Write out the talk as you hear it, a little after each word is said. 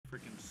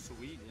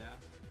Sweet,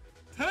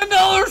 yeah.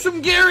 $10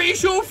 from Gary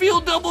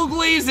Schofield Double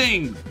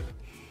Glazing.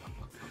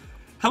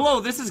 Hello,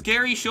 this is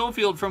Gary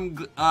Schofield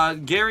from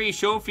Gary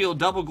Schofield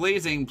Double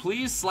Glazing.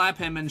 Please slap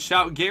him and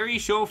shout, Gary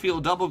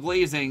Schofield Double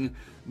Glazing.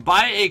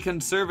 Buy a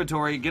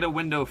conservatory, get a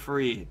window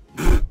free.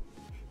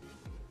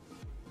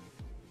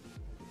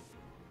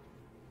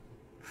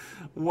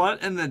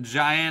 What in the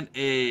giant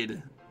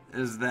aid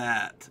is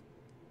that?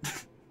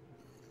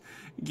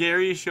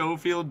 Gary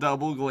Schofield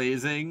Double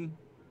Glazing.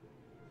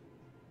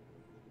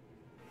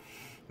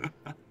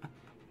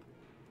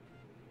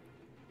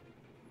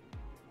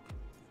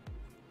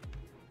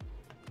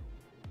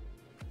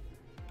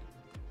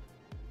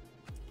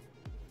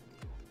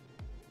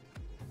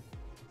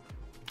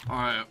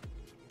 Alright.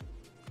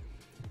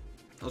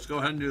 Let's go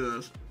ahead and do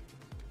this.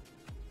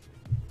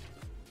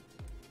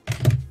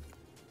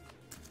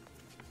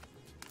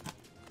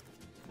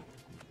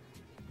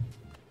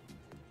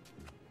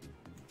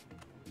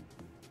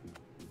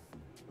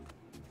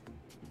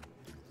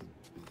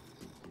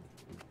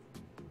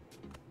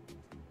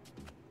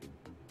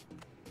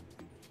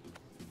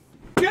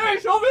 Gary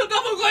Schofield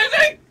Double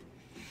Glazing!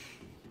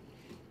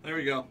 There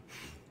we go.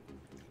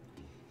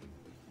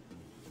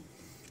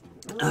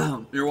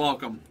 You're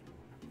welcome.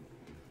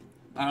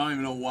 I don't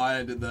even know why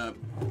I did that.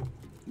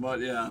 But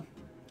yeah.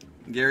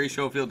 Gary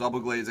Schofield Double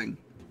Glazing.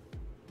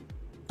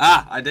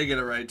 Ah, I did get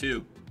it right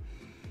too.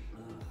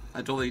 I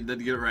totally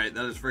did get it right.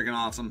 That is freaking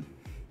awesome.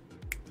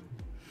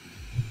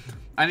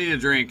 I need a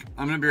drink.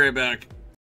 I'm gonna be right back.